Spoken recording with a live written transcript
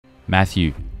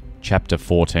Matthew chapter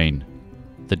 14.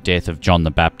 The death of John the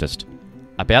Baptist.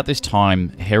 About this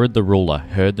time, Herod the ruler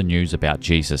heard the news about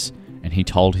Jesus, and he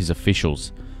told his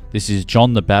officials, "This is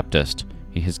John the Baptist.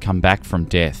 He has come back from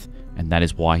death, and that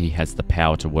is why he has the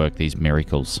power to work these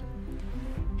miracles."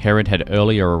 Herod had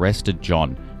earlier arrested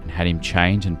John and had him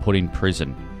chained and put in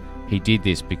prison. He did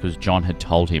this because John had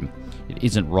told him, "It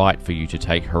isn't right for you to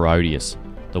take Herodias,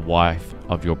 the wife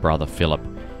of your brother Philip."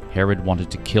 Herod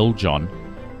wanted to kill John,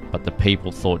 but the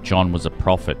people thought John was a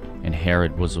prophet, and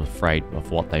Herod was afraid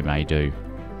of what they may do.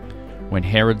 When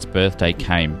Herod's birthday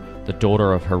came, the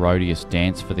daughter of Herodias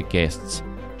danced for the guests.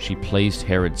 She pleased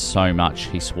Herod so much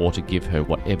he swore to give her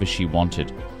whatever she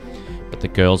wanted. But the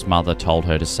girl's mother told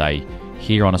her to say,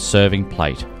 "Here on a serving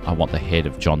plate, I want the head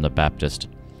of John the Baptist."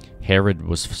 Herod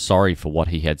was sorry for what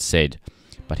he had said,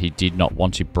 but he did not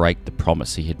want to break the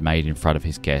promise he had made in front of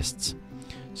his guests.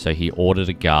 So he ordered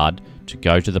a guard to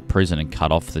go to the prison and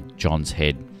cut off John's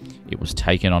head. It was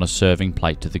taken on a serving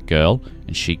plate to the girl,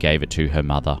 and she gave it to her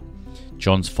mother.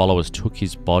 John's followers took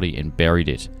his body and buried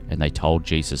it, and they told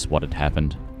Jesus what had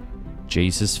happened.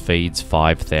 Jesus feeds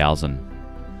 5,000.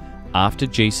 After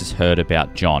Jesus heard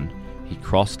about John, he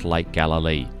crossed Lake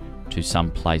Galilee to some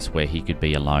place where he could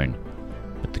be alone.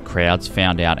 But the crowds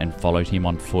found out and followed him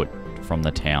on foot from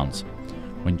the towns.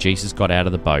 When Jesus got out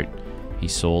of the boat, he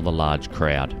saw the large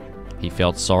crowd. He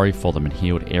felt sorry for them and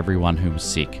healed everyone who was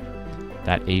sick.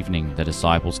 That evening the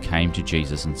disciples came to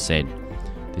Jesus and said,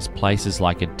 "This place is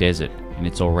like a desert, and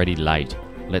it's already late.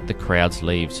 Let the crowds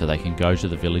leave so they can go to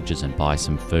the villages and buy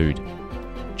some food."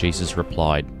 Jesus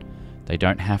replied, "They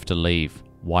don't have to leave.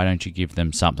 Why don't you give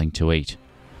them something to eat?"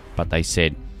 But they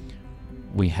said,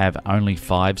 "We have only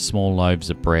 5 small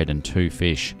loaves of bread and 2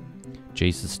 fish."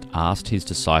 Jesus asked his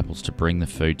disciples to bring the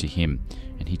food to him,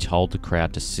 and he told the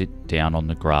crowd to sit down on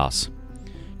the grass.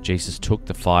 Jesus took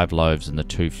the 5 loaves and the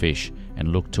 2 fish and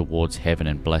looked towards heaven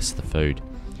and blessed the food.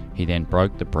 He then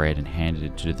broke the bread and handed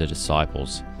it to the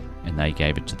disciples, and they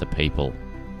gave it to the people.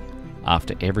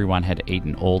 After everyone had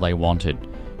eaten all they wanted,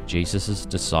 Jesus'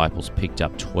 disciples picked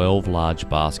up 12 large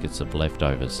baskets of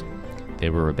leftovers.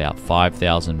 There were about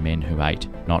 5,000 men who ate,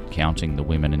 not counting the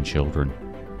women and children.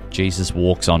 Jesus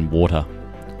walks on water.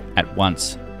 At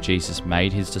once, Jesus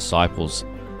made his disciples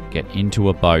get into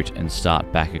a boat and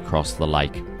start back across the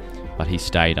lake, but he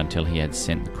stayed until he had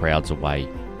sent the crowds away.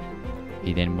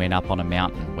 He then went up on a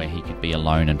mountain where he could be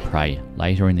alone and pray.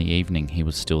 Later in the evening, he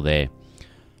was still there.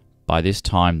 By this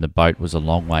time, the boat was a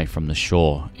long way from the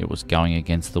shore. It was going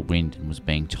against the wind and was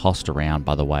being tossed around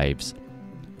by the waves.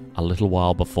 A little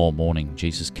while before morning,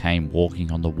 Jesus came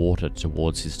walking on the water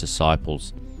towards his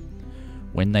disciples.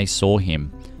 When they saw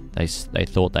him, they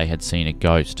thought they had seen a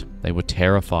ghost. They were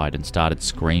terrified and started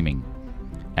screaming.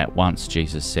 At once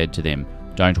Jesus said to them,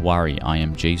 "Don't worry, I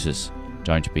am Jesus.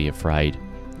 Don't be afraid."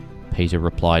 Peter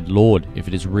replied, "Lord, if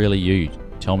it is really you,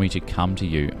 tell me to come to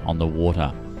you on the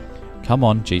water." "Come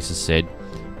on," Jesus said.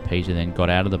 Peter then got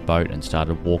out of the boat and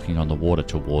started walking on the water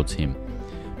towards him.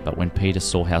 But when Peter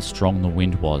saw how strong the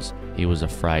wind was, he was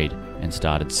afraid and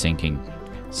started sinking.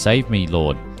 "Save me,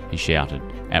 Lord," he shouted.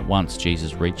 At once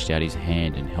Jesus reached out his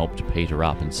hand and helped Peter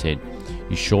up and said,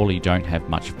 "You surely don't have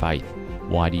much faith.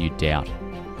 Why do you doubt?"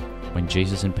 When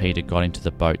Jesus and Peter got into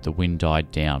the boat, the wind died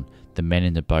down. The men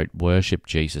in the boat worshipped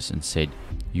Jesus and said,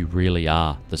 "You really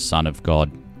are the Son of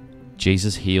God."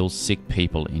 Jesus heals sick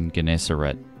people in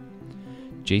Gennesaret.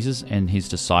 Jesus and his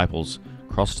disciples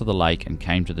crossed to the lake and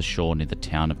came to the shore near the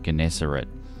town of Gennesaret.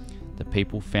 The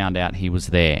people found out he was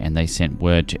there, and they sent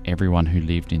word to everyone who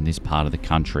lived in this part of the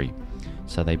country.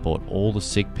 So they brought all the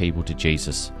sick people to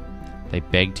Jesus. They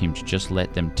begged him to just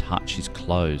let them touch his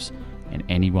clothes, and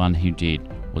anyone who did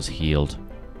was healed.